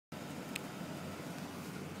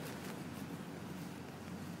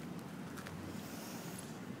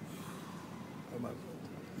my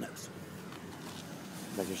nose.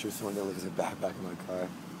 Making sure someone didn't leave their backpack in my car.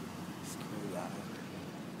 Screw that.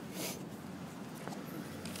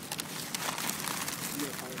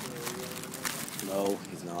 No,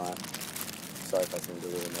 he's not. Sorry if I seem to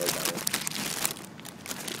really annoyed about it.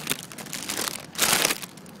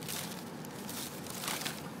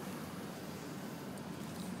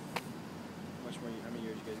 How many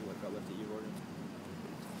years you guys got left at Eugene?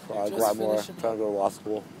 Probably a lot more. I'm trying to go to law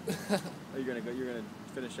school. Are you gonna go? You're gonna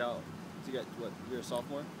finish out. You got what? You're a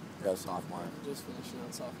sophomore. Yeah, sophomore. I'm just finishing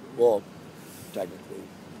out sophomore. Well, technically,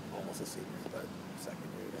 almost a senior, but second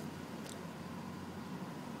year again.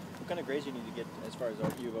 What kind of grades you need to get as far as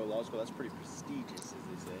U of O law school? That's pretty prestigious, as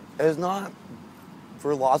they say. It's not.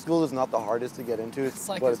 For law school, it's not the hardest to get into, It's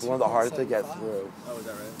like but it's one of the hardest to get 2.75. through. Oh, is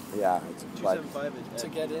that right? Yeah, it's like 275 To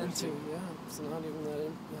get into, yeah. It's not even that.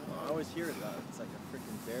 I always hear it. It's like a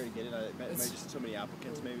freaking bear to get in. Maybe just so many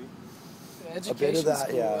applicants, maybe. Education that,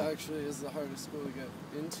 school yeah. actually is the hardest school to get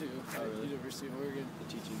into at really? University of Oregon. The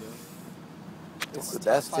teaching though. It's the top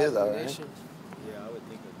best 5 too, in the though, right? nation. Yeah, I would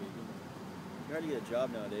think it would be. You're hard to get a job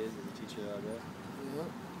nowadays as a teacher, I bet. Yeah.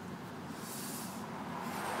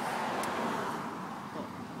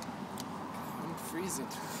 I'm freezing.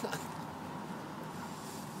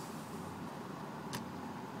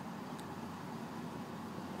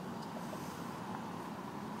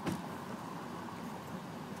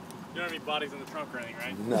 You don't have any bodies in the trunk or anything,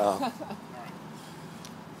 right? no. All right.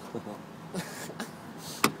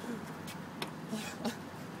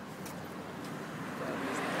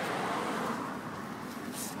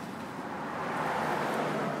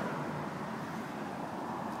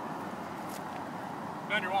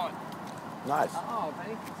 Found your wallet. Nice. Oh, thank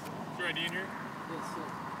you. Is your ID in here? Yes, sir.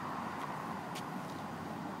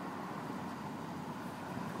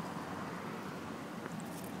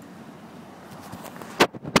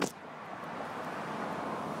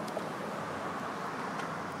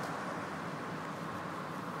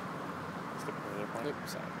 Yep,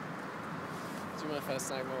 sorry. Do you mind if I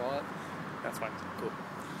snag my wallet? That's fine. Cool.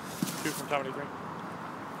 2 from Tom 83.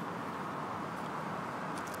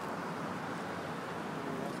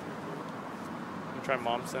 You try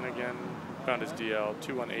Momsen again. Found his DL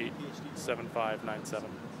 218-7597. Yeah,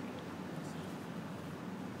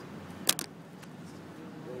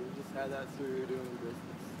 you just had that through doing business.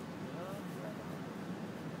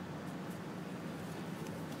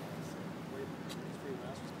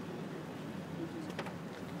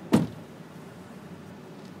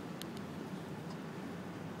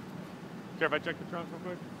 Care if I check the trunk real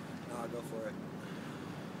quick? No, go for it.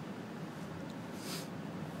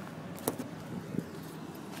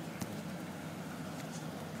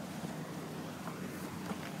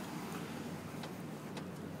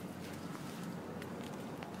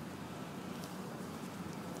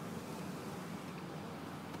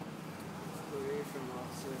 Where are you from,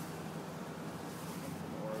 officer?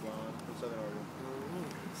 From Oregon, from Southern Oregon.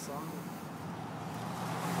 Solid.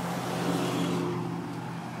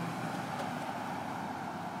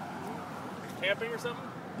 Camping or something?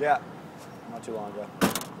 Yeah. Not too long ago.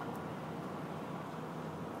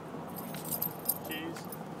 Keys.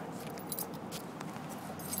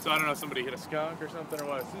 So I don't know if somebody hit a skunk or something or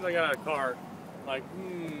what. As soon as I got out of the car, like,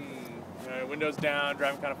 windows down,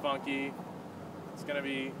 driving kind of funky. It's gonna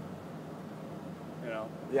be,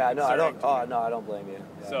 Yeah, no, I don't. concerning to me. Oh, no, I don't blame you.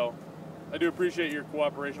 Yeah. So, I do appreciate your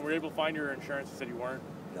cooperation. Were you able to find your insurance? You said you weren't.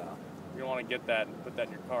 No. You don't want to get that and put that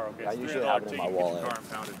in your car, okay? I It's usually $300 have it in ticket, my you get your wallet. car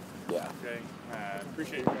impounded. Yeah. Okay.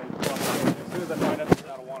 Appreciate your cooperation. As soon as I find out there's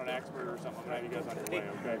not a wanted expert or something, I'm gonna have you guys on your way.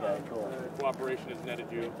 Okay. Okay, cool. Cooperation has netted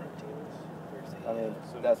you. I mean,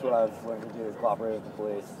 that's what I've learned to do is cooperate with the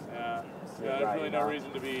police. Yeah. See Yeah, it there's right, really you no know?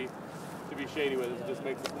 reason to be shady with it. It just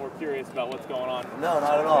makes us more curious about what's going on. No,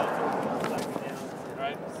 not at all.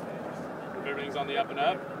 Right? If everything's on the up and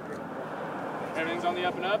up, everything's on the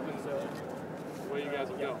up and up, and away you guys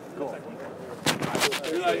will go. Cool.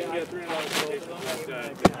 You realize you can get a $300 citation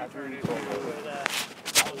that turn into.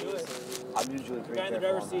 I'm usually pretty Guy in the careful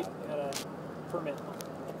driver's on seat that. had a permit.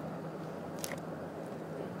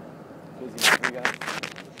 Who's he, you guys?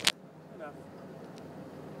 No.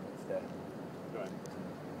 Stay. Go ahead.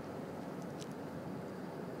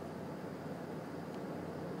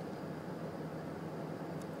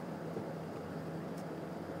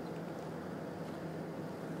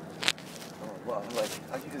 Oh, well, I'm like,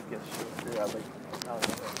 how'd you just get shit through? I was like, oh,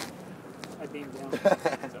 I beamed down.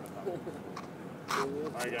 All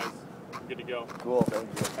right, guys. Good to go. cool, thank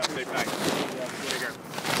you. Have a safe night. Take care.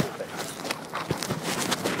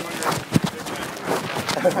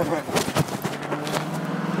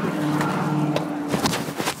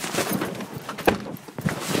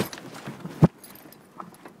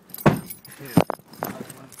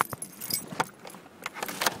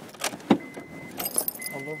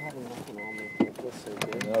 nothing on me. It feels so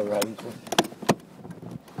good. Alrighty.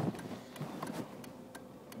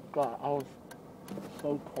 God, I was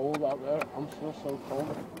so cold out there. I'm still so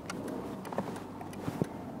cold.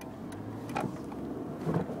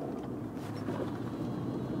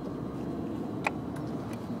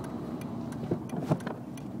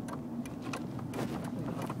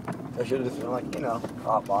 I should have just been like,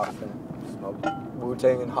 hotboxing, smoke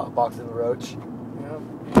Wu-Tang and hotboxing the Roach. Yep.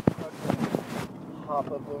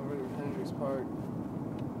 Hop up over to Hendricks Park.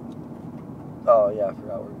 Oh yeah, I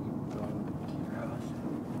forgot we're going to your house.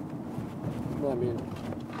 I mean,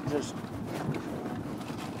 just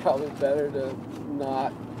probably better to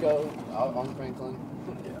not go out on Franklin.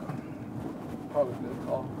 Yeah. Probably a good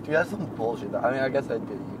call. Dude, that's some bullshit. I mean, I guess I did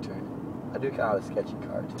a U-turn. I do kind of have a sketchy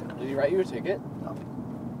car too. Did he write you a ticket? No.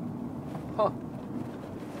 Huh.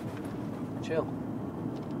 Chill.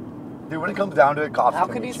 Dude, when it comes down to it, cops How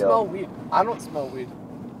can could be he chill. smell weed? I don't smell weed.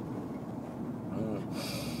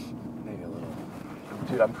 Maybe a little.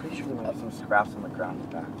 Dude, I'm pretty sure there might be some scraps on the ground in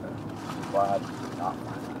the back there. Why I did not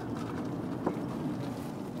find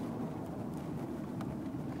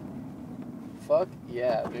that. Fuck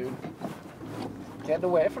yeah, dude. Get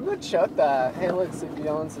away from the Chuck that. Hey, look, Sleepy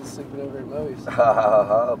Owens is sleeping over at Moe's.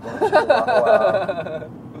 Wow.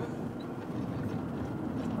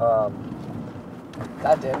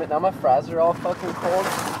 God damn it, now my fries are all fucking cold.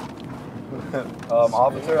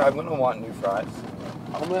 Officer, I'm gonna want new fries.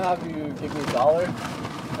 I'm gonna have you give me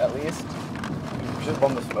 $1, at least. You should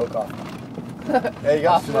bum the smoke off. Hey, you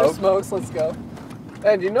got After smoke? smokes, let's go.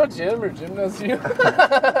 Hey, do you know Jim, or Jim knows you?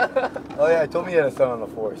 Oh yeah, I told me you had a son on the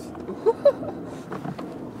force.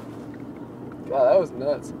 God, that was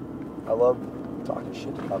nuts. I love talking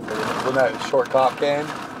shit to cops. When that short cop came,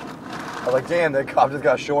 I was like, damn, that cop just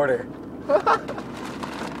got shorter.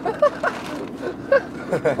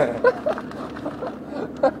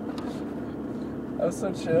 That was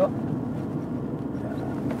so chill.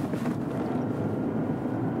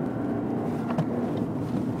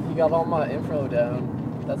 You got all my info down.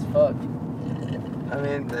 That's fucked.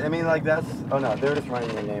 I mean, like that's. Oh no, they were just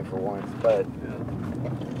running your name for once, but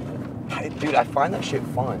dude, I find that shit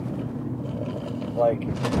fun. Like,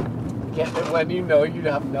 Yeah, when you know you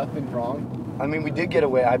have nothing wrong. I mean, we did get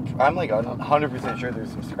away. I'm like 100% sure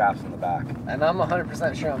there's some scraps in the back. And I'm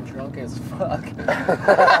 100% sure I'm drunk as fuck.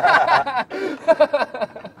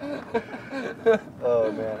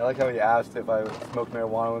 Oh man, I like how he asked if I smoked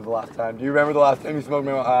marijuana. When was the last time? Do you remember the last time you smoked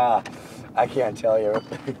marijuana? I can't tell you.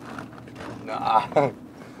 Nah,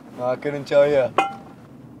 no, I couldn't tell you.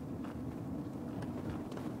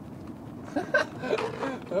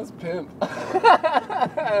 That was pimp.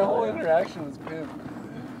 That whole interaction was pimp.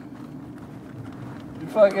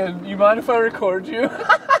 You mind if I record you?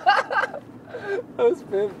 That was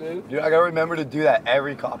pimp, dude. Dude, I gotta remember to do that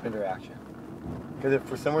every cop interaction. Because if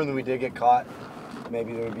for some reason we did get caught,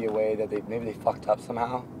 maybe there would be a way that maybe they fucked up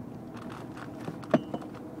somehow.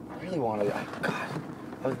 I really want to.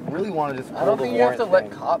 I really want to just. I don't think you have to let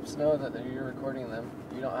thing. cops know that you're recording them.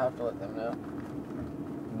 You don't have to let them know.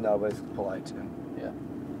 No, but it's polite too. Yeah.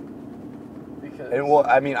 Because. And well,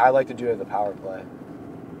 I mean, I like to do it as a power play.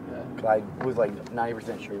 Yeah. Cause I was like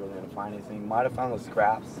 90% sure he wasn't gonna find anything. Might have found those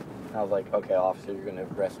scraps. And I was like, okay, officer, you're gonna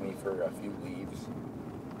arrest me for a few leaves.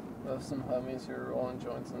 Of some homies who were rolling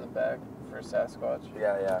joints in the back for Sasquatch.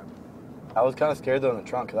 Yeah. I was kind of scared though in the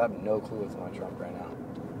trunk because I have no clue what's in my trunk right now.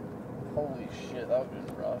 Holy shit, that would've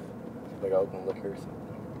been rough. Like I open liquor or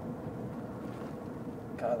something.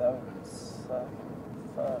 God, that would've been sucking.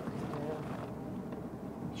 Fuck, man.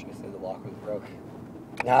 Should I say the lock was broke?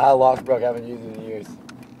 Nah, the lock's broke. I haven't used it in years.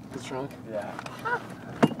 The trunk? Yeah.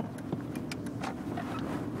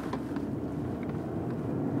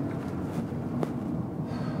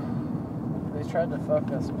 They tried to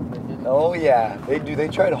fuck us, but they didn't. Oh yeah, they do. They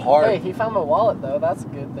tried hard. Hey, he found my wallet though. That's a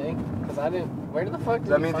good thing. Cause I didn't. Where the fuck did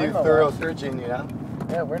that he means find you're my thorough wallet? searching, you know.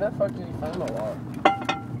 Yeah, where the fuck did he find my wallet?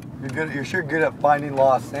 You're good. You're sure good at finding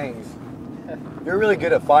lost things. You're really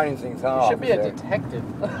good at finding things, huh? You should be a officer? detective.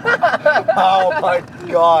 Oh my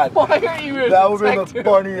god. Why are you a That would have been the detective?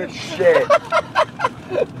 funniest shit.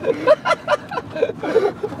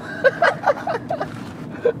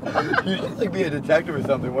 You should like be a detective or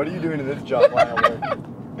something. What are you doing in this job line of work?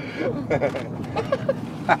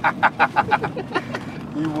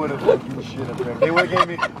 He would have fucking shit up him. He would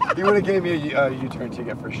have gave me a U-turn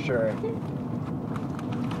ticket for sure.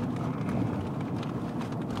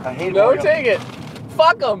 I hate No Oregon. ticket.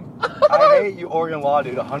 Fuck him. I hate you, Oregon law,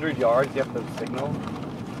 dude. 100 yards, you have to signal.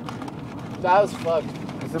 That was fucked.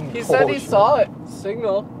 It's some He said he bullshit. saw it.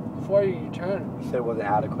 Signal before you turn. He said it wasn't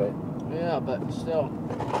adequate. Yeah, but still.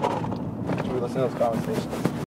 Should we listen to those conversations?